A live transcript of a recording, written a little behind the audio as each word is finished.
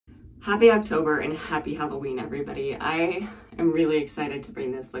Happy October and happy Halloween, everybody. I am really excited to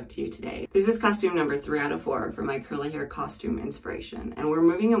bring this look to you today. This is costume number 3 out of 4 for my curly hair costume inspiration, and we're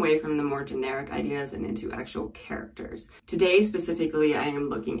moving away from the more generic ideas and into actual characters. Today, specifically, I am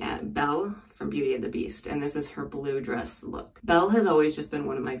looking at Belle from Beauty and the Beast, and this is her blue dress look. Belle has always just been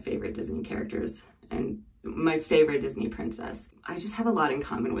one of my favorite Disney characters and my favorite Disney princess. I just have a lot in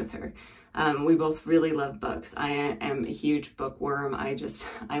common with her. We both really love books. I am a huge bookworm.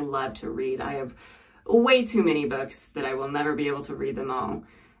 I love to read. I have way too many books that I will never be able to read them all,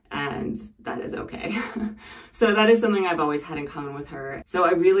 and that is okay. So that is something I've always had in common with her. So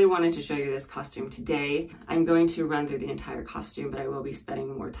I really wanted to show you this costume today. I'm going to run through the entire costume, but I will be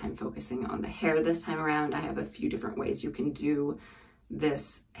spending more time focusing on the hair this time around. I have a few different ways you can do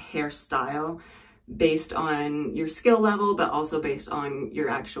this hairstyle, based on your skill level, but also based on your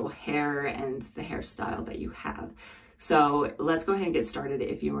actual hair and the hairstyle that you have. So let's go ahead and get started.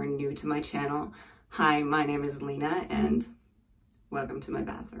 If you are new to my channel, hi, my name is Lena and welcome to my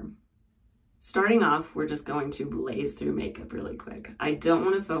bathroom. Starting off, we're just going to blaze through makeup really quick. I don't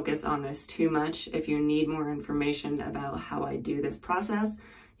want to focus on this too much. If you need more information about how I do this process,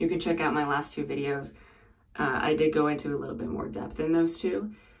 you can check out my last 2 videos. I did go into a little bit more depth in those 2.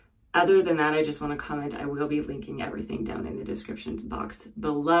 Other than that, I just want to comment, I will be linking everything down in the description box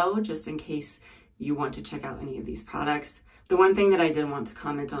below, just in case you want to check out any of these products. The one thing that I did want to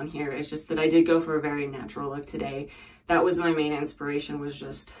comment on here is just that I did go for a very natural look today. That was my main inspiration, was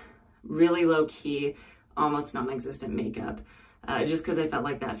just really low-key, almost non-existent makeup, just because I felt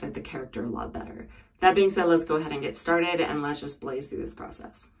like that fit the character a lot better. That being said, let's go ahead and get started, and let's just blaze through this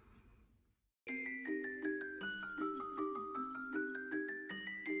process.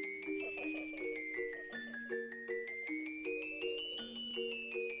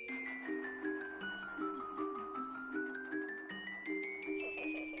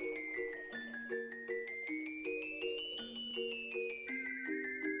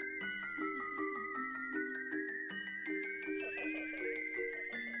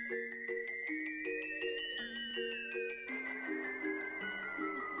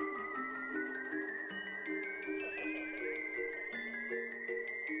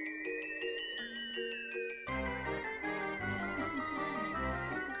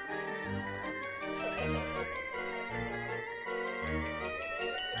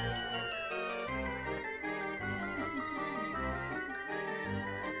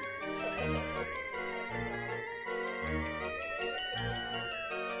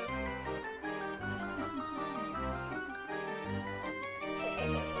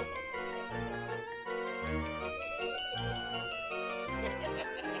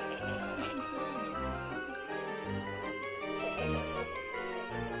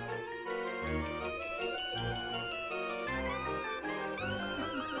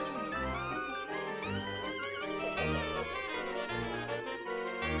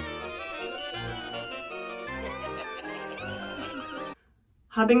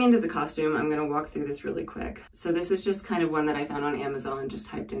 Hopping into the costume, I'm going to walk through this really quick. So this is just kind of one that I found on Amazon, just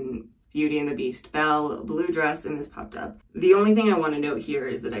typed in Beauty and the Beast, Belle, blue dress, and this popped up. The only thing I want to note here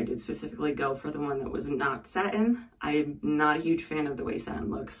is that I did specifically go for the one that was not satin. I'm not a huge fan of the way satin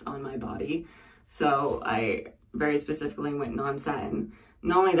looks on my body, so I very specifically went non-satin.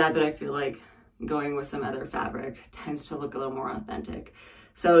 Not only that, but I feel like going with some other fabric tends to look a little more authentic.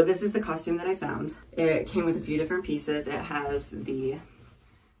 So this is the costume that I found. It came with a few different pieces. It has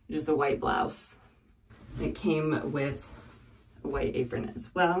just the white blouse. It came with a white apron as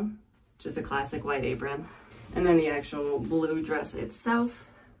well, just a classic white apron. And then the actual blue dress itself,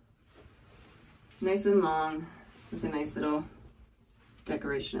 nice and long, with a nice little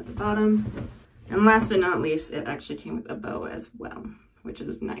decoration at the bottom. And last but not least, it actually came with a bow as well, which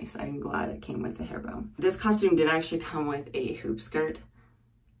is nice. I'm glad it came with a hair bow. This costume did actually come with a hoop skirt.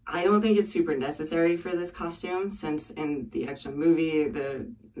 I don't think it's super necessary for this costume, since in the actual movie,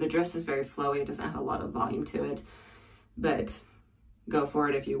 the dress is very flowy. It doesn't have a lot of volume to it, but go for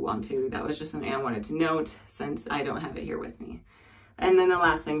it if you want to. That was just something I wanted to note, since I don't have it here with me. And then the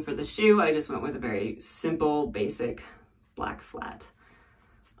last thing for the shoe, I just went with a very simple, basic black flat.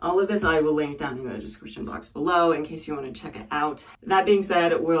 All of this I will link down in the description box below in case you want to check it out. That being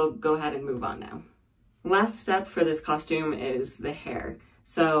said, we'll go ahead and move on now. Last step for this costume is the hair.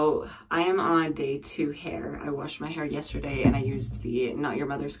 So I am on day 2 hair. I washed my hair yesterday and I used the Not Your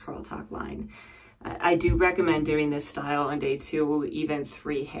Mother's Curl Talk line. I do recommend doing this style on day 2, even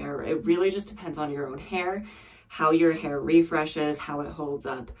 3 hair. It really just depends on your own hair, how your hair refreshes, how it holds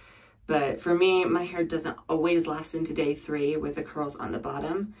up. But for me, my hair doesn't always last into day 3 with the curls on the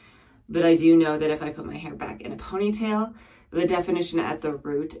bottom. But I do know that if I put my hair back in a ponytail, the definition at the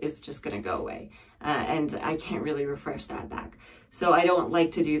root is just going to go away. And I can't really refresh that back. So I don't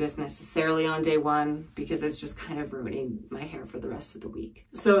like to do this necessarily on day one because it's just kind of ruining my hair for the rest of the week.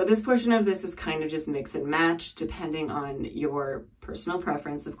 So this portion of this is kind of just mix and match depending on your personal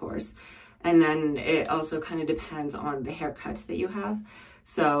preference, of course. And then it also kind of depends on the haircuts that you have.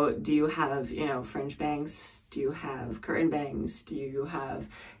 So do you have, you know, fringe bangs? Do you have curtain bangs? Do you have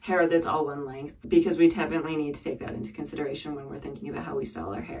hair that's all one length? Because we definitely need to take that into consideration when we're thinking about how we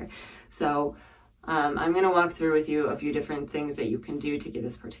style our hair. So I'm going to walk through with you a few different things that you can do to get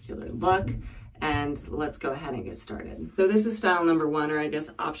this particular look, and let's go ahead and get started. So this is style number one, or I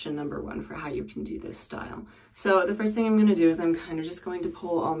guess option number one for how you can do this style. So the first thing I'm going to do is I'm kind of just going to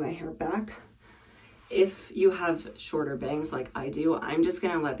pull all my hair back. If you have shorter bangs like I do, I'm just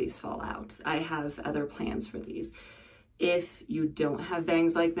going to let these fall out. I have other plans for these. If you don't have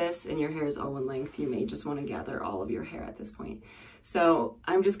bangs like this and your hair is all one length, you may just want to gather all of your hair at this point. So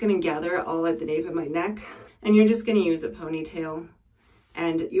I'm just going to gather it all at the nape of my neck, and you're just going to use a ponytail,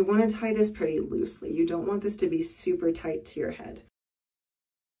 and you want to tie this pretty loosely. You don't want this to be super tight to your head.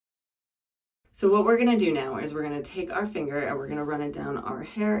 So what we're going to do now is we're going to take our finger and we're going to run it down our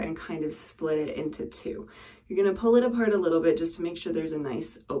hair and kind of split it into two. You're going to pull it apart a little bit just to make sure there's a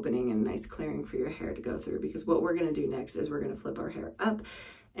nice opening and nice clearing for your hair to go through, because what we're going to do next is we're going to flip our hair up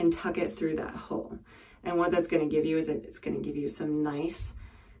and tuck it through that hole. And what that's going to give you is it's going to give you some nice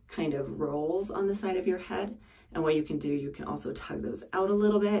kind of rolls on the side of your head. And what you can do, you can also tug those out a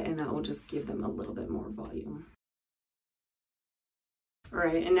little bit, and that will just give them a little bit more volume. All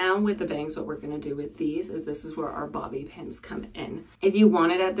right, and now with the bangs, what we're going to do with these is this is where our bobby pins come in. If you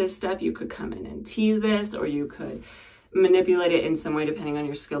wanted at this step, you could come in and tease this, or you could manipulate it in some way depending on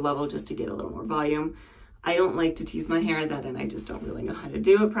your skill level just to get a little more volume. I don't like to tease my hair that, and I just don't really know how to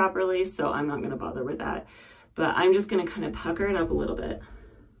do it properly, so I'm not going to bother with that. But I'm just going to kind of pucker it up a little bit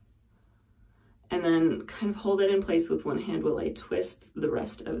and then kind of hold it in place with one hand while I twist the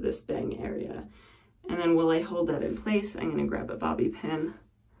rest of this bang area. And then while I hold that in place, I'm going to grab a bobby pin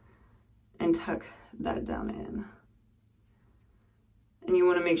and tuck that down in. And you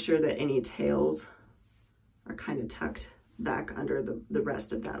want to make sure that any tails are kind of tucked back under the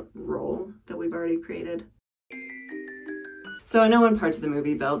rest of that roll that we've already created. So I know in parts of the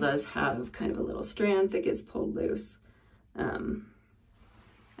movie, Belle does have kind of a little strand that gets pulled loose.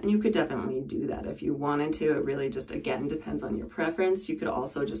 And you could definitely do that if you wanted to. It really just, again, depends on your preference. You could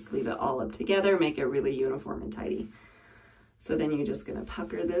also just leave it all up together, make it really uniform and tidy. So then you're just gonna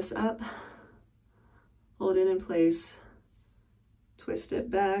pucker this up, hold it in place, twist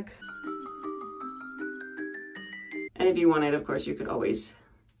it back. And if you wanted, of course, you could always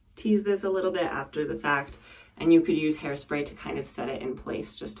tease this a little bit after the fact, and you could use hairspray to kind of set it in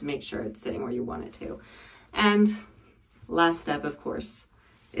place just to make sure it's sitting where you want it to. And last step, of course,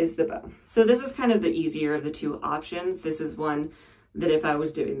 is the bow. So this is kind of the easier of the two options. This is one that if I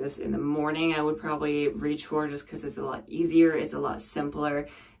was doing this in the morning, I would probably reach for, just because it's a lot easier, it's a lot simpler,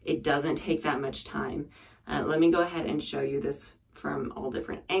 it doesn't take that much time. Let me go ahead and show you this from all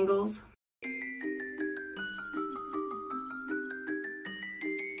different angles.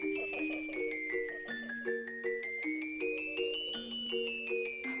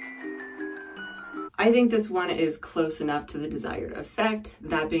 I think this one is close enough to the desired effect.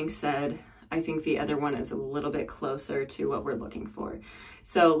 That being said, I think the other one is a little bit closer to what we're looking for.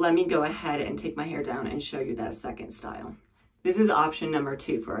 So let me go ahead and take my hair down and show you that second style. This is option number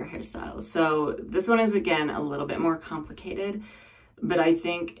two for our hairstyles. So this one is, again, a little bit more complicated, but I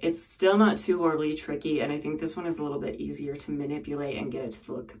think it's still not too horribly tricky, and I think this one is a little bit easier to manipulate and get it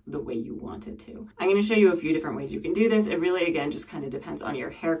to look the way you want it to. I'm going to show you a few different ways you can do this. It really, again, just kind of depends on your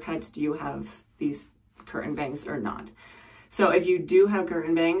haircuts. Do you have these curtain bangs or not? So if you do have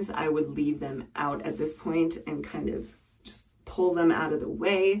curtain bangs, I would leave them out at this point and kind of just pull them out of the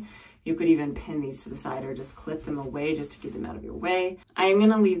way. You could even pin these to the side or just clip them away just to get them out of your way. I'm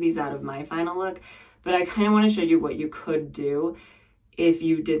going to leave these out of my final look, but I kind of want to show you what you could do if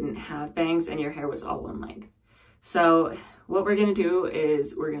you didn't have bangs and your hair was all one length. So what we're going to do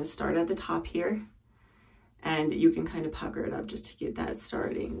is we're going to start at the top here, and you can kind of pucker it up just to get that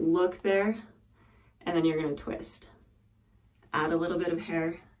starting look there. And then you're going to twist. Add a little bit of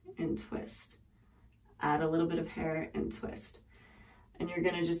hair and twist. Add a little bit of hair and twist. And you're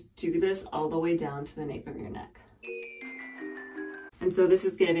going to just do this all the way down to the nape of your neck. And so this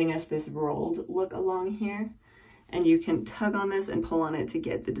is giving us this rolled look along here. And you can tug on this and pull on it to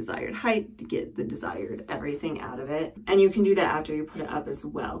get the desired height, to get the desired everything out of it. And you can do that after you put it up as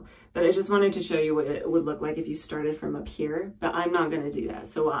well. But I just wanted to show you what it would look like if you started from up here, but I'm not going to do that.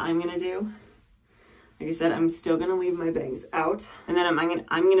 So what I'm going to do, Like I said, I'm still gonna leave my bangs out, and then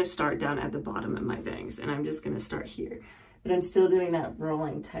I'm gonna start down at the bottom of my bangs, and I'm just gonna start here. But I'm still doing that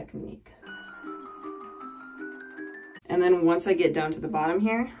rolling technique. And then once I get down to the bottom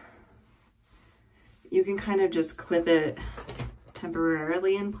here, you can kind of just clip it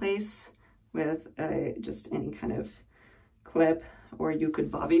temporarily in place with just any kind of clip, or you could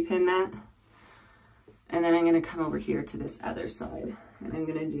bobby pin that. And then I'm gonna come over here to this other side, and I'm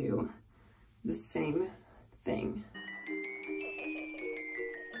gonna do the same thing.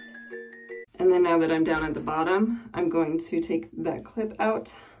 And then now that I'm down at the bottom, I'm going to take that clip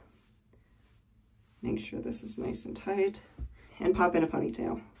out, make sure this is nice and tight, and pop in a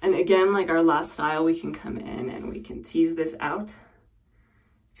ponytail. And again, like our last style, we can come in and we can tease this out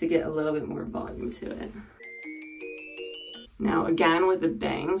to get a little bit more volume to it. Now again, with the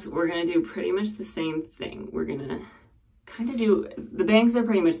bangs, we're gonna do pretty much the same thing. We're gonna kind of do, the bangs are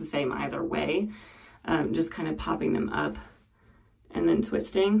pretty much the same either way, just kind of popping them up and then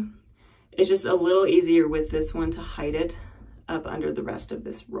twisting. It's just a little easier with this one to hide it up under the rest of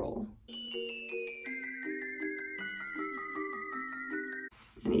this roll.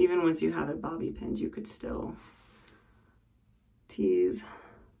 And even once you have it bobby pinned, you could still tease.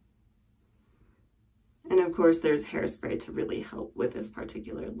 And of course, there's hairspray to really help with this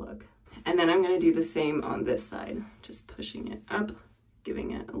particular look. And then I'm gonna do the same on this side, just pushing it up,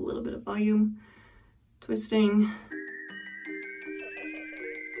 giving it a little bit of volume, twisting.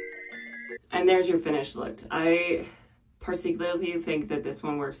 And there's your finished look. I particularly think that this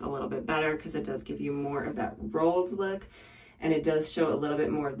one works a little bit better because it does give you more of that rolled look, and it does show a little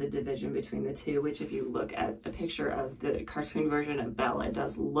bit more of the division between the two, which if you look at a picture of the cartoon version of Belle, it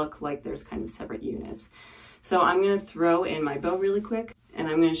does look like there's kind of separate units. So I'm gonna throw in my bow really quick, and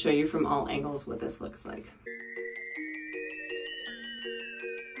I'm gonna show you from all angles what this looks like.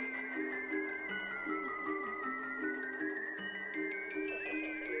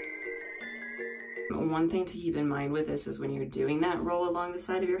 One thing to keep in mind with this is when you're doing that roll along the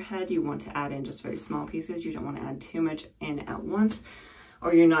side of your head, you want to add in just very small pieces. You don't want to add too much in at once,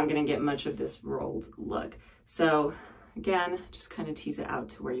 or you're not going to get much of this rolled look. So again, just kind of tease it out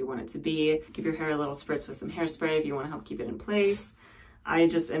to where you want it to be. Give your hair a little spritz with some hairspray if you want to help keep it in place. I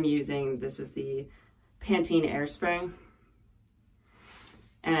just am using, this is the Pantene Airspray,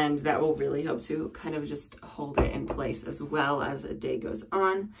 and that will really help to kind of just hold it in place as well as a day goes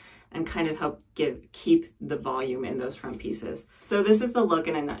on, and kind of help keep the volume in those front pieces. So this is the look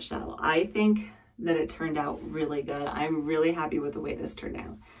in a nutshell. I think that it turned out really good. I'm really happy with the way this turned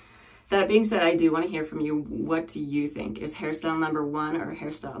out. That being said, I do want to hear from you. What do you think? Is hairstyle number 1 or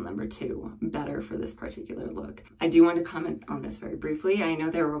hairstyle number 2 better for this particular look? I do want to comment on this very briefly. I know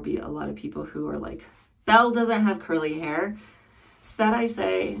there will be a lot of people who are like, Belle doesn't have curly hair. So that I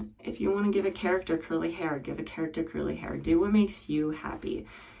say, if you want to give a character curly hair, give a character curly hair. Do what makes you happy.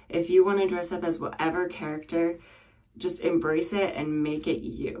 If you want to dress up as whatever character, just embrace it and make it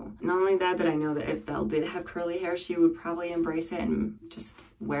you. Not only that, but I know that if Belle did have curly hair, she would probably embrace it and just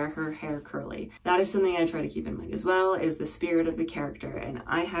wear her hair curly. That is something I try to keep in mind as well, is the spirit of the character. And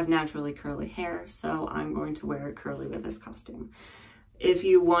I have naturally curly hair, so I'm going to wear it curly with this costume. If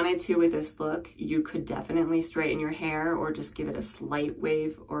you wanted to with this look, you could definitely straighten your hair or just give it a slight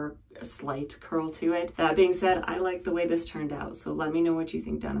wave or a slight curl to it. That being said, I like the way this turned out, so let me know what you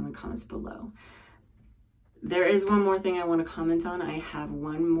think down in the comments below. There is one more thing I want to comment on. I have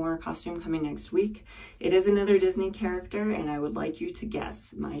one more costume coming next week. It is another Disney character, and I would like you to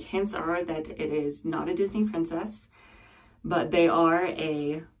guess. My hints are that it is not a Disney princess, but they are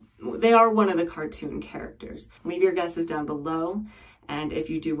one of the cartoon characters. Leave your guesses down below. And if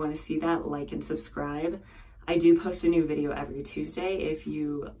you do want to see that, like and subscribe. I do post a new video every Tuesday. If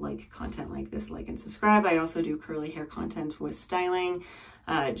you like content like this, like and subscribe. I also do curly hair content with styling,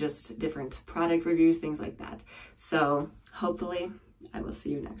 just different product reviews, things like that. So hopefully I will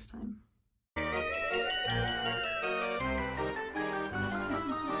see you next time.